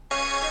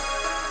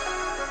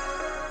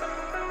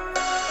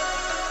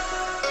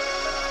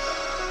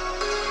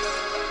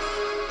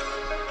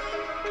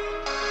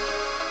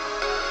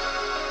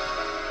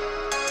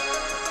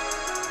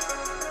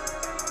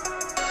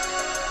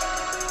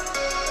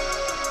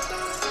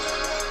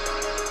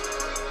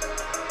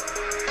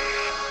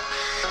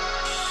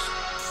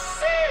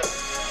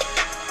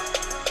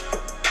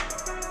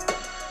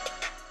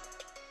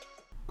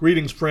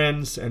Greetings,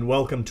 friends, and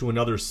welcome to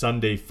another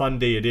Sunday Fun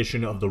Day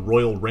edition of the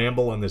Royal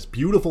Ramble on this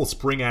beautiful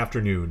spring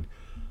afternoon.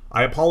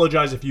 I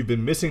apologize if you've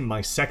been missing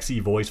my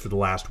sexy voice for the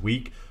last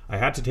week. I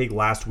had to take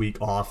last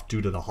week off due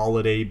to the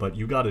holiday, but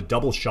you got a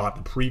double shot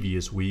the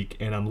previous week,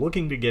 and I'm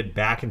looking to get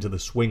back into the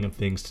swing of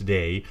things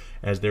today,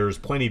 as there is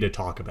plenty to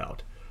talk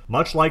about.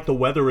 Much like the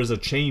weather is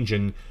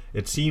a-changin',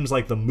 it seems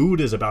like the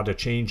mood is about to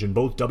change in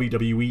both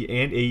WWE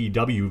and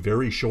AEW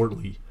very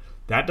shortly.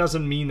 That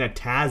doesn't mean that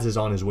Taz is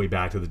on his way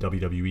back to the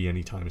WWE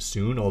anytime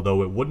soon,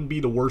 although it wouldn't be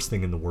the worst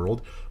thing in the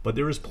world, but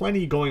there is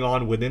plenty going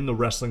on within the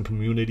wrestling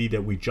community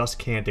that we just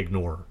can't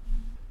ignore.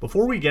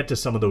 Before we get to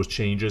some of those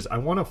changes, I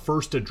want to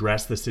first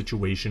address the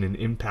situation in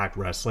Impact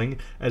Wrestling,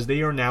 as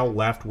they are now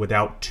left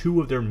without two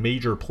of their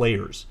major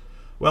players.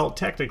 Well,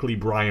 technically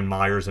Brian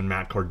Myers and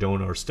Matt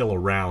Cardona are still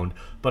around,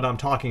 but I'm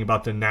talking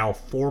about the now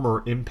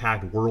former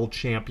Impact World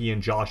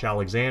Champion Josh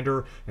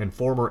Alexander and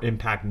former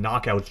Impact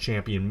Knockouts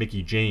Champion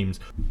Mickie James,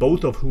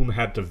 both of whom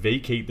had to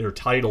vacate their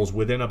titles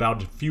within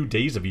about a few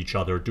days of each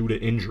other due to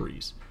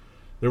injuries.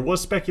 There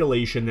was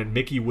speculation that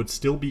Mickie would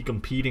still be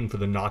competing for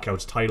the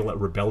Knockouts title at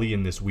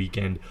Rebellion this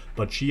weekend,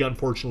 but she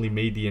unfortunately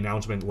made the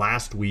announcement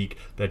last week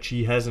that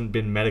she hasn't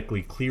been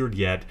medically cleared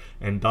yet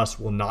and thus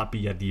will not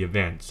be at the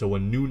event, so a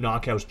new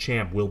Knockouts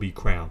champ will be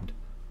crowned.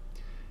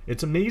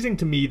 It's amazing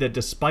to me that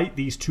despite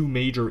these two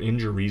major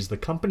injuries, the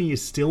company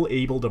is still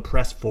able to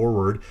press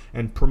forward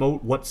and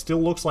promote what still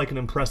looks like an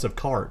impressive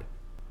card.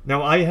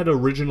 Now, I had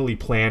originally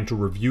planned to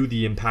review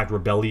the Impact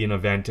Rebellion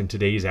event in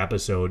today's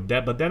episode,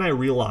 but then I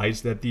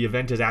realized that the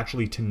event is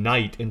actually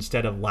tonight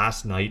instead of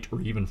last night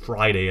or even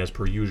Friday as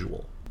per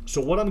usual.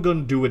 So what I'm going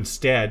to do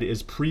instead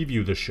is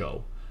preview the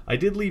show. I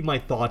did leave my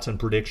thoughts and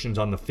predictions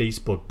on the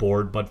Facebook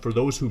board, but for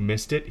those who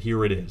missed it,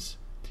 here it is.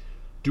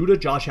 Due to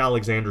Josh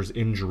Alexander's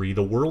injury,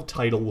 the world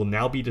title will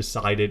now be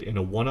decided in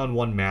a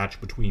one-on-one match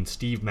between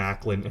Steve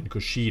Maclin and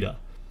Kushida.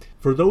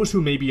 For those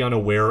who may be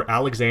unaware,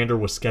 Alexander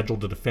was scheduled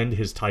to defend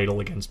his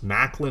title against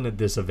Maclin at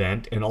this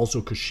event and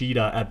also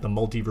Kushida at the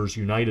Multiverse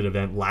United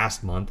event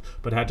last month,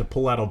 but had to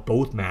pull out of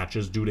both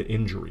matches due to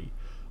injury,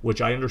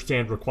 which I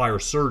understand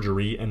requires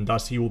surgery and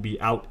thus he will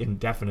be out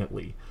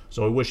indefinitely,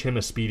 so I wish him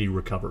a speedy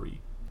recovery.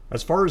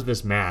 As far as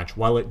this match,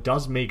 while it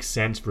does make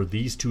sense for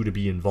these two to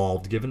be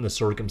involved given the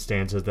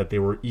circumstances that they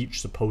were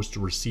each supposed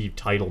to receive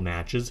title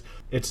matches,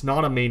 it's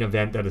not a main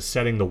event that is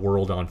setting the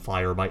world on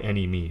fire by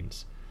any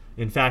means.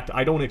 In fact,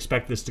 I don't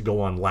expect this to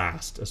go on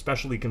last,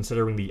 especially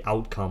considering the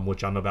outcome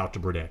which I'm about to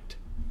predict.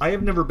 I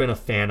have never been a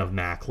fan of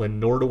Maclin,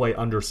 nor do I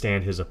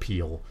understand his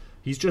appeal.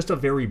 He's just a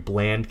very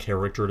bland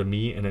character to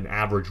me and an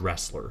average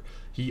wrestler.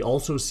 He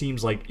also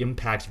seems like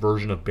Impact's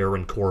version of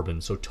Baron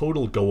Corbin, so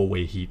total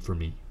go-away heat for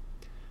me.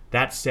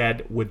 That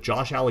said, with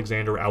Josh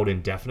Alexander out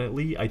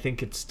indefinitely, I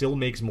think it still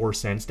makes more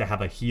sense to have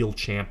a heel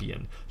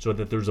champion, so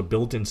that there's a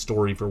built-in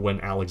story for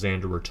when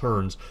Alexander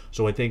returns,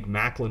 so I think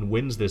Maclin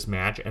wins this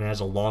match and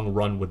has a long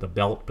run with the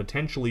belt,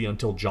 potentially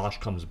until Josh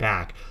comes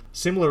back,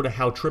 similar to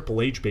how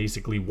Triple H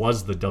basically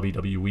was the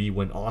WWE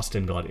when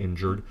Austin got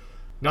injured.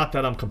 Not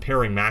that I'm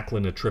comparing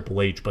Maclin to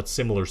Triple H, but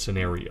similar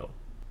scenario.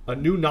 A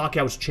new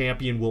Knockouts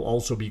champion will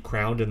also be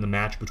crowned in the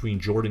match between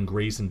Jordynne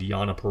Grace and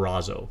Deonna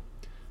Purrazzo.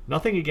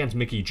 Nothing against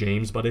Mickie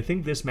James, but I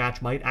think this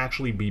match might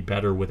actually be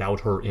better without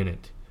her in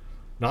it.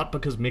 Not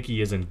because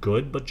Mickie isn't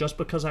good, but just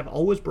because I've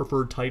always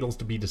preferred titles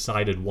to be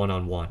decided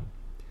one-on-one.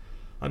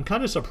 I'm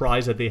kind of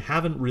surprised that they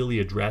haven't really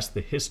addressed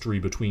the history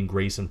between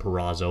Grace and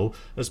Purrazzo,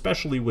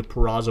 especially with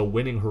Purrazzo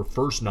winning her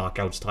first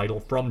Knockouts title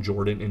from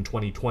Jordynne in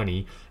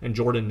 2020, and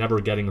Jordynne never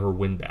getting her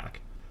win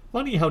back.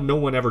 Funny how no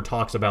one ever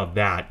talks about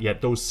that, yet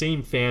those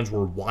same fans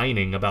were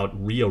whining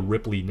about Rhea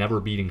Ripley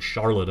never beating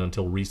Charlotte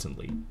until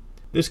recently.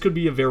 This could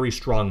be a very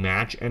strong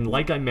match, and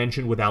like I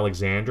mentioned with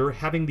Alexander,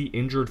 having the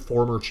injured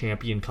former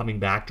champion coming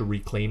back to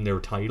reclaim their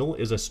title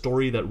is a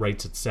story that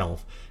writes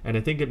itself, and I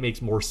think it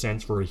makes more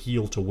sense for a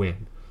heel to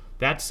win.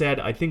 That said,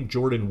 I think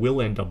Jordynne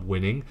will end up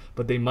winning,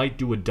 but they might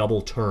do a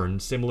double turn,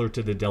 similar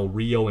to the Del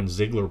Rio and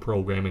Ziggler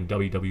program in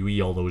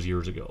WWE all those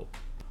years ago.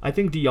 I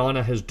think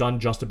Deonna has done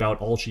just about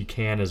all she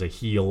can as a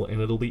heel, and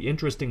it'll be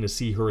interesting to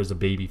see her as a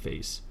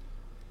babyface.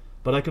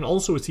 But I can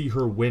also see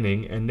her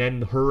winning, and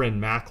then her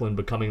and Maclin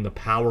becoming the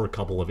power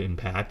couple of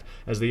Impact,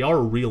 as they are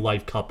a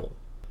real-life couple.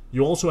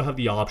 You also have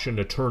the option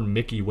to turn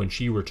Mickie when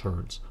she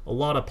returns. A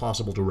lot of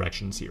possible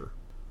directions here.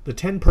 The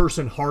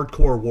 10-person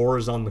hardcore war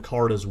is on the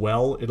card as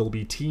well. It'll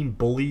be Team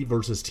Bully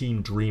versus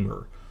Team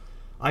Dreamer.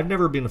 I've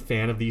never been a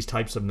fan of these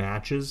types of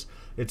matches.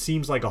 It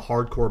seems like a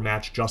hardcore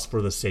match just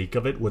for the sake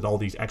of it, with all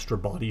these extra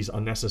bodies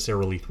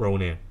unnecessarily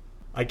thrown in.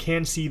 I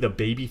can see the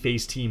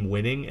babyface team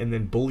winning and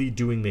then Bully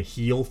doing the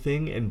heel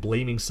thing and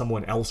blaming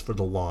someone else for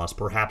the loss,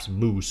 perhaps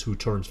Moose, who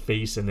turns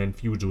face and then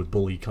feuds with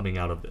Bully coming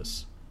out of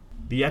this.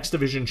 The X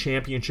Division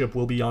Championship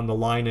will be on the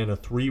line in a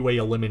three-way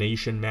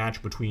elimination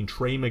match between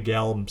Trey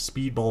Miguel,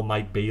 Speedball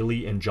Mike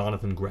Bailey, and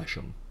Jonathan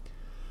Gresham.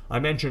 I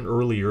mentioned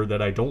earlier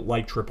that I don't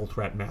like triple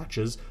threat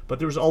matches, but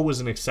there's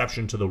always an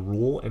exception to the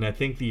rule, and I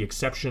think the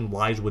exception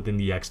lies within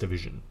the X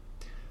Division.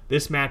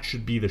 This match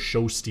should be the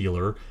show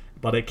stealer,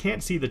 but I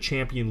can't see the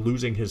champion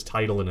losing his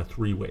title in a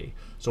three-way,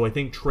 so I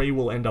think Trey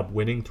will end up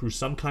winning through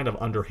some kind of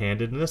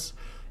underhandedness,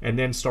 and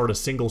then start a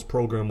singles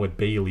program with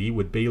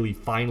Bayley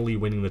finally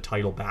winning the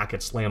title back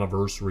at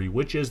Slammiversary,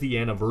 which is the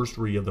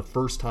anniversary of the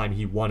first time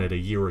he won it a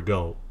year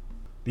ago.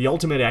 The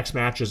Ultimate X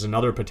match is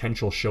another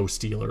potential show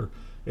stealer.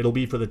 It'll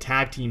be for the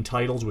tag team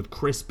titles with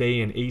Chris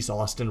Bay and Ace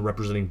Austin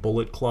representing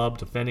Bullet Club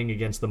defending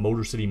against the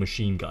Motor City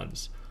Machine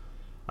Guns.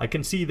 I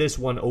can see this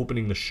one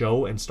opening the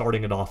show and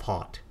starting it off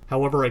hot.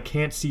 However, I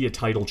can't see a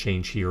title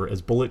change here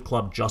as Bullet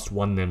Club just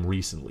won them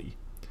recently.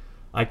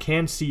 I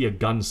can see a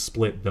gun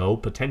split though,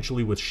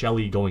 potentially with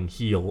Shelley going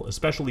heel,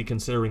 especially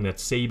considering that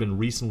Sabin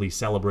recently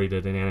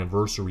celebrated an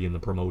anniversary in the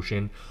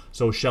promotion,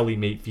 so Shelley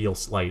may feel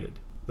slighted.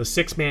 The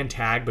six-man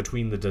tag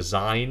between the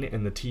Design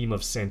and the team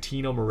of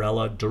Santino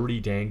Marella, Dirty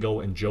Dango,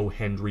 and Joe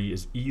Hendry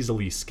is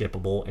easily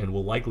skippable and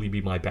will likely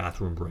be my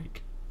bathroom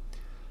break.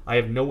 I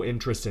have no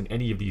interest in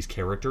any of these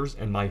characters,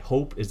 and my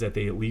hope is that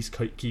they at least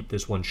keep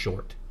this one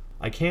short.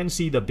 I can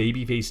see the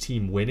babyface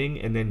team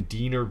winning and then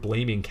Diener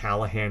blaming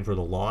Callahan for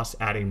the loss,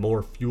 adding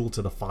more fuel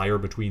to the fire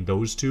between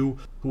those two,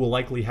 who will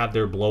likely have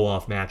their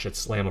blow-off match at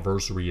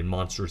Slammiversary in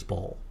Monsters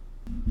Ball.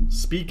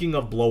 Speaking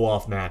of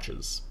blow-off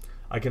matches,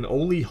 I can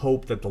only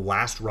hope that the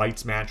Last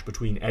Rites match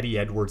between Eddie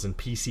Edwards and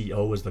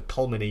PCO is the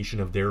culmination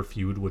of their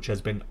feud, which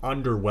has been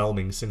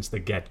underwhelming since the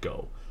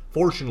get-go.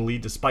 Fortunately,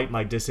 despite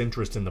my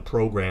disinterest in the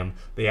program,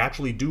 they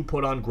actually do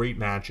put on great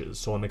matches,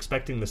 so I'm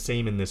expecting the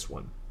same in this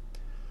one.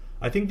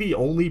 I think the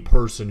only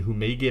person who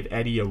may give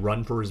Eddie a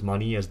run for his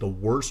money as the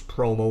worst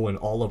promo in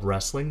all of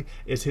wrestling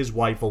is his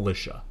wife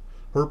Alicia.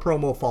 Her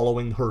promo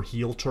following her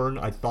heel turn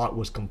I thought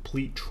was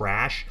complete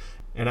trash,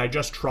 and I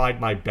just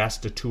tried my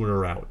best to tune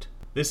her out.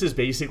 This is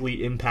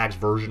basically Impact's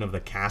version of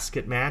the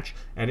casket match,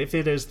 and if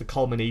it is the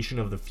culmination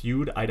of the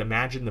feud, I'd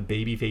imagine the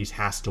babyface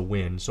has to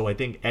win, so I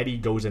think Eddie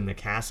goes in the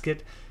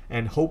casket,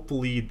 and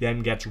hopefully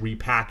then gets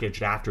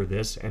repackaged after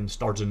this and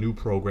starts a new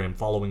program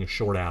following a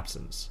short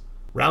absence.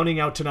 Rounding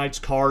out tonight's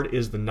card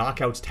is the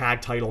Knockouts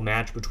tag title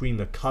match between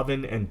the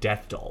Coven and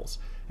Death Dolls,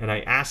 and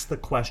I ask the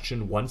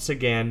question once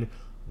again,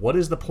 what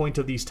is the point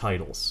of these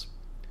titles?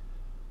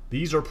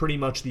 These are pretty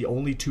much the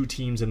only two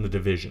teams in the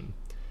division.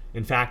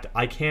 In fact,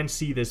 I can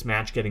see this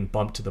match getting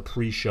bumped to the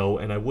pre-show,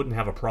 and I wouldn't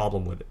have a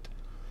problem with it.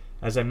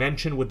 As I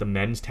mentioned with the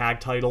men's tag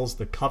titles,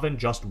 the Coven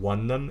just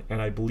won them,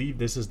 and I believe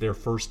this is their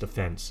first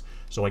defense,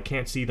 so I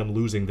can't see them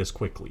losing this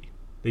quickly.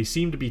 They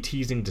seem to be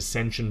teasing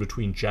dissension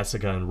between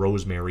Jessica and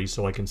Rosemary,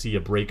 so I can see a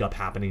breakup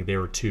happening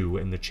there too,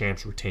 and the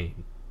champs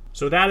retain.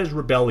 So that is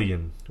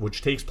Rebellion,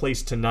 which takes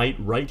place tonight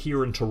right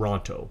here in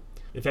Toronto.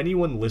 If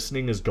anyone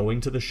listening is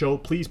going to the show,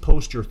 please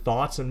post your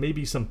thoughts and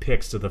maybe some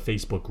pics to the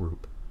Facebook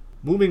group.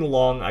 Moving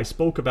along, I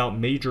spoke about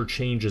major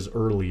changes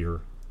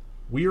earlier.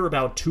 We are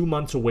about 2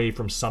 months away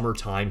from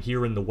summertime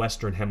here in the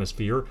Western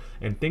Hemisphere,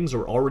 and things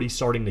are already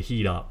starting to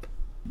heat up.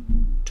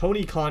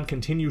 Tony Khan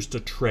continues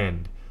to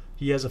trend.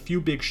 He has a few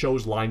big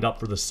shows lined up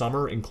for the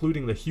summer,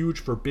 including the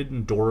huge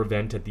Forbidden Door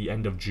event at the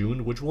end of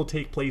June, which will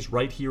take place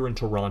right here in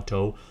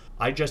Toronto.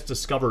 I just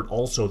discovered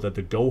also that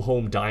the Go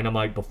Home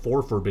Dynamite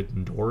before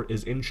Forbidden Door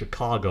is in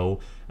Chicago,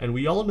 and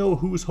we all know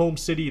whose home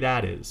city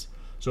that is.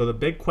 So the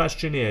big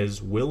question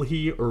is, will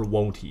he or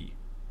won't he?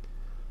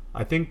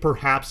 I think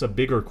perhaps a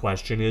bigger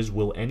question is,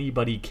 will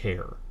anybody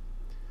care?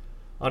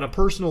 On a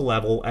personal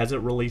level, as it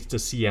relates to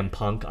CM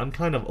Punk, I'm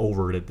kind of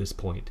over it at this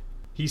point.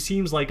 He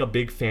seems like a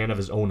big fan of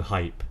his own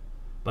hype,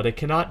 but I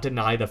cannot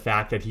deny the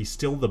fact that he's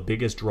still the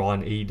biggest draw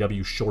in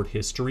AEW's short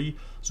history,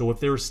 so if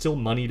there is still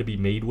money to be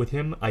made with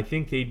him, I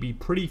think they'd be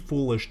pretty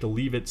foolish to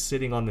leave it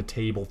sitting on the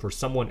table for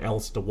someone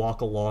else to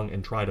walk along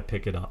and try to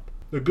pick it up.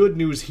 The good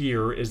news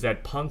here is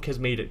that Punk has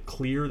made it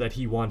clear that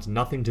he wants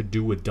nothing to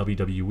do with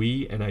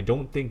WWE, and I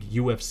don't think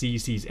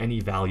UFC sees any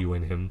value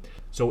in him,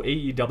 so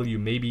AEW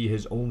may be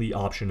his only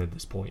option at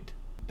this point.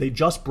 They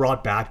just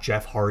brought back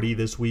Jeff Hardy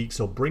this week,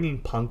 so bringing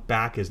Punk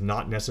back is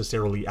not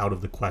necessarily out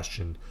of the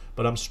question,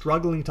 but I'm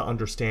struggling to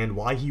understand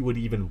why he would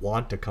even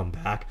want to come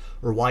back,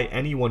 or why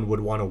anyone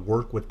would want to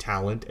work with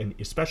talent, and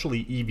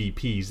especially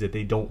EVPs that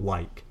they don't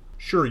like.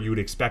 Sure, you'd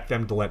expect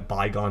them to let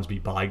bygones be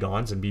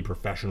bygones and be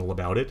professional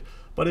about it,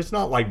 but it's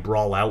not like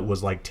Brawl Out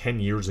was like 10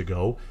 years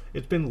ago.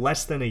 It's been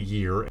less than a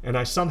year, and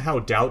I somehow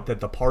doubt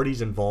that the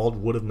parties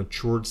involved would have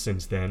matured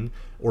since then,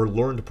 or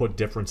learned to put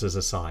differences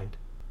aside.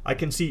 I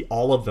can see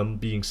all of them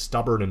being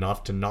stubborn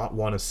enough to not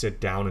want to sit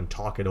down and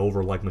talk it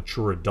over like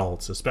mature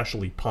adults,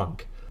 especially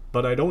Punk.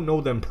 But I don't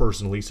know them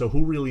personally, so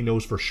who really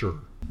knows for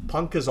sure?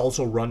 Punk has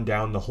also run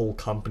down the whole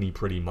company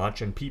pretty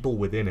much, and people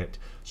within it,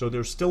 so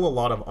there's still a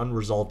lot of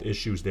unresolved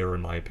issues there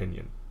in my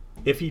opinion.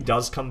 If he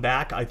does come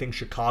back, I think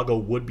Chicago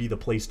would be the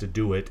place to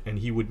do it, and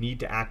he would need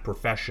to act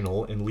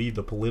professional and leave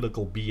the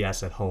political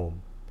BS at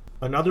home.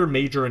 Another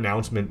major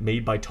announcement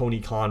made by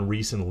Tony Khan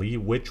recently,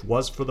 which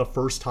was for the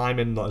first time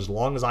in as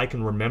long as I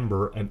can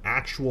remember, an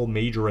actual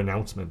major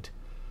announcement.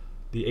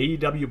 The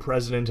AEW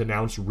president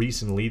announced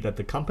recently that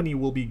the company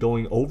will be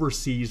going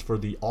overseas for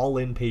the All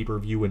In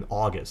pay-per-view in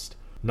August.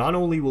 Not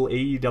only will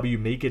AEW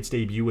make its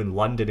debut in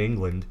London,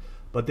 England,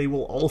 but they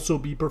will also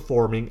be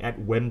performing at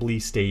Wembley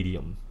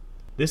Stadium.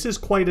 This is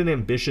quite an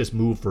ambitious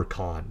move for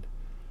Khan.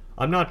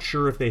 I'm not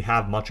sure if they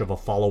have much of a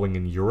following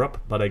in Europe,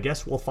 but I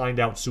guess we'll find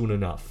out soon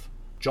enough.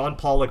 John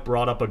Pollock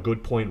brought up a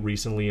good point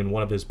recently in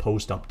one of his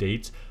post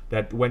updates,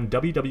 that when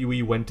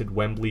WWE went to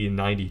Wembley in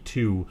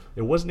 '92,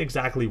 it wasn't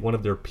exactly one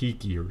of their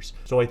peak years,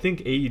 so I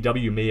think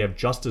AEW may have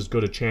just as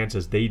good a chance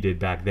as they did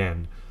back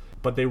then.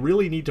 But they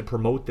really need to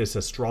promote this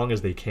as strong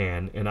as they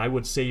can, and I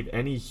would save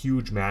any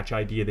huge match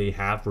idea they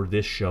have for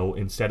this show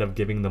instead of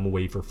giving them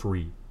away for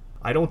free.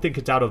 I don't think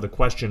it's out of the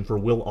question for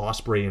Will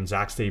Ospreay and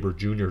Zack Sabre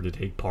Jr. to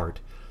take part.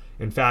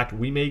 In fact,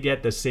 we may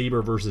get the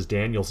Sabre vs.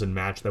 Danielson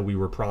match that we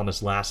were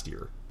promised last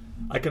year.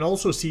 I can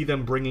also see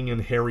them bringing in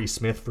Harry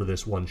Smith for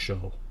this one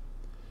show.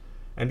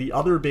 And the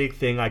other big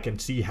thing I can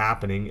see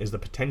happening is the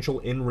potential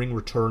in-ring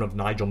return of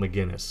Nigel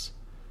McGuinness.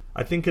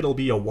 I think it'll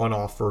be a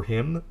one-off for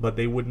him, but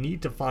they would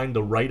need to find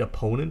the right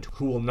opponent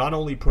who will not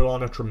only put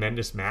on a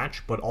tremendous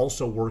match, but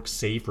also work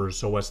safer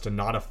so as to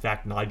not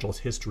affect Nigel's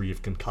history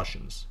of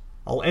concussions.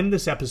 I'll end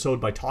this episode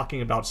by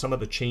talking about some of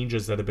the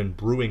changes that have been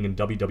brewing in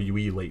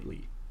WWE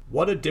lately.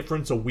 What a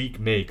difference a week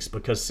makes,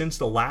 because since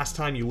the last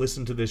time you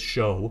listened to this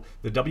show,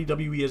 the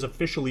WWE has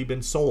officially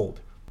been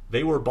sold.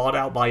 They were bought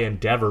out by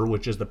Endeavor,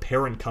 which is the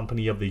parent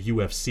company of the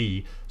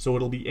UFC, so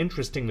it'll be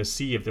interesting to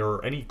see if there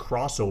are any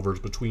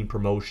crossovers between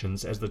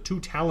promotions, as the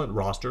two talent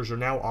rosters are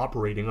now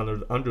operating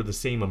under the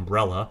same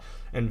umbrella,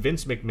 and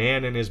Vince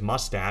McMahon and his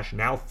mustache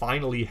now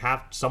finally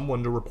have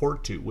someone to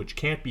report to, which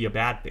can't be a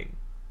bad thing.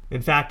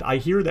 In fact, I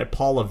hear that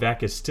Paul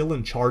Levesque is still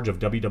in charge of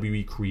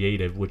WWE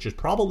Creative, which is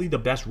probably the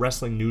best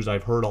wrestling news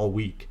I've heard all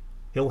week.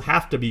 He'll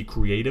have to be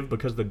creative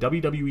because the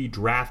WWE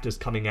Draft is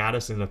coming at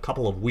us in a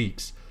couple of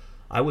weeks.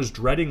 I was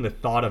dreading the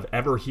thought of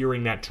ever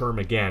hearing that term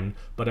again,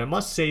 but I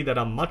must say that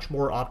I'm much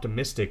more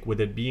optimistic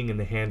with it being in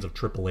the hands of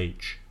Triple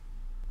H.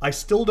 I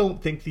still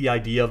don't think the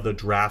idea of the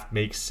draft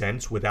makes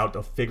sense without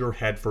a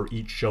figurehead for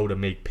each show to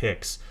make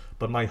picks,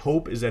 but my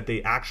hope is that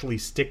they actually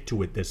stick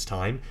to it this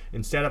time,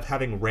 instead of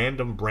having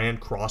random brand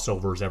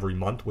crossovers every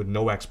month with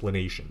no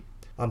explanation.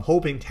 I'm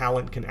hoping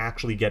talent can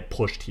actually get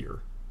pushed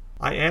here.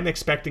 I am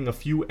expecting a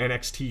few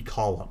NXT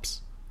call-ups.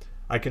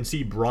 I can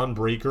see Braun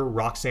Breaker,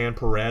 Roxanne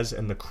Perez,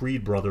 and the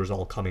Creed brothers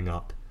all coming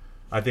up.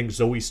 I think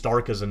Zoe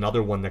Stark is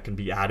another one that can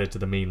be added to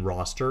the main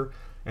roster,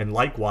 and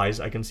likewise,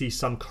 I can see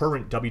some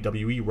current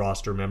WWE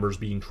roster members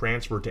being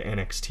transferred to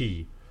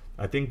NXT.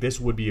 I think this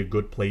would be a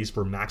good place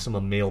for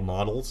Maximum Male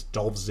Models,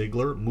 Dolph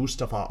Ziggler,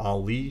 Mustafa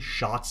Ali,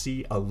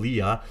 Shotzi,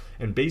 Aaliyah,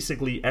 and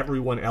basically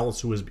everyone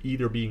else who is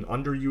either being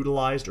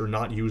underutilized or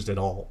not used at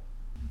all.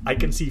 I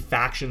can see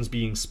factions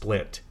being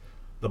split.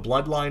 The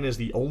Bloodline is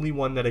the only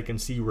one that I can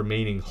see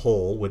remaining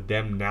whole, with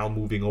them now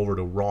moving over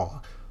to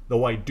Raw,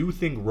 though I do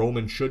think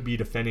Roman should be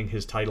defending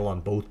his title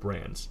on both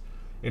brands.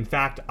 In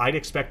fact, I'd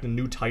expect a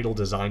new title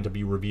design to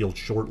be revealed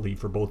shortly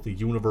for both the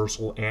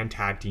Universal and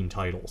Tag Team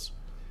titles.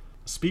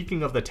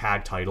 Speaking of the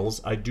tag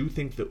titles, I do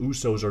think the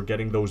Usos are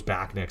getting those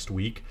back next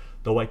week,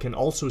 though I can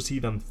also see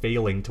them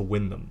failing to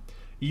win them.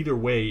 Either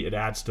way, it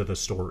adds to the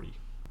story.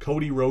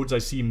 Cody Rhodes I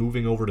see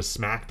moving over to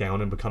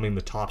SmackDown and becoming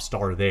the top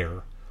star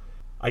there.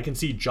 I can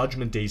see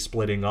Judgment Day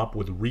splitting up,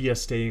 with Rhea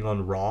staying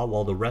on Raw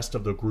while the rest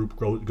of the group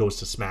goes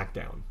to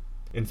SmackDown.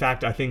 In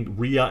fact, I think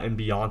Rhea and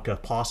Bianca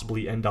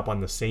possibly end up on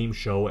the same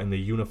show and they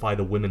unify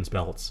the women's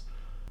belts.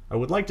 I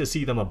would like to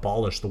see them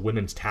abolish the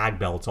women's tag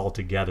belts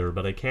altogether,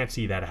 but I can't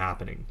see that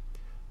happening.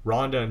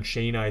 Ronda and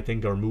Shayna I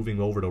think are moving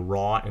over to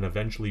Raw and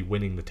eventually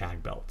winning the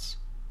tag belts.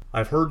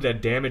 I've heard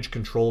that Damage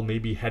Control may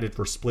be headed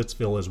for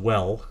Splitsville as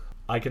well.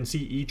 I can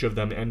see each of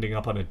them ending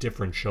up on a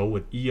different show,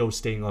 with Io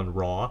staying on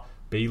Raw,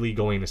 Bayley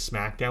going to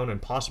SmackDown,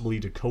 and possibly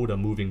Dakota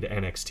moving to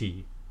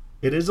NXT.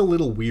 It is a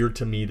little weird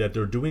to me that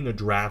they're doing a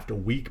draft a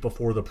week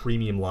before the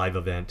Premium Live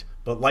event,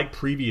 but like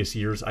previous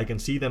years, I can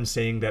see them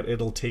saying that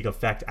it'll take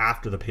effect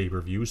after the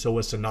pay-per-view so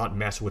as to not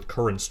mess with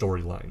current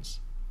storylines.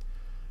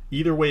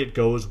 Either way it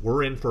goes,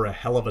 we're in for a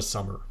hell of a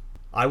summer.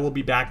 I will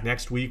be back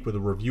next week with a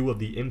review of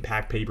the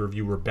Impact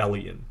pay-per-view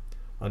Rebellion.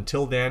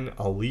 Until then,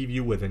 I'll leave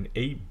you with an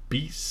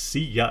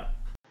ABC.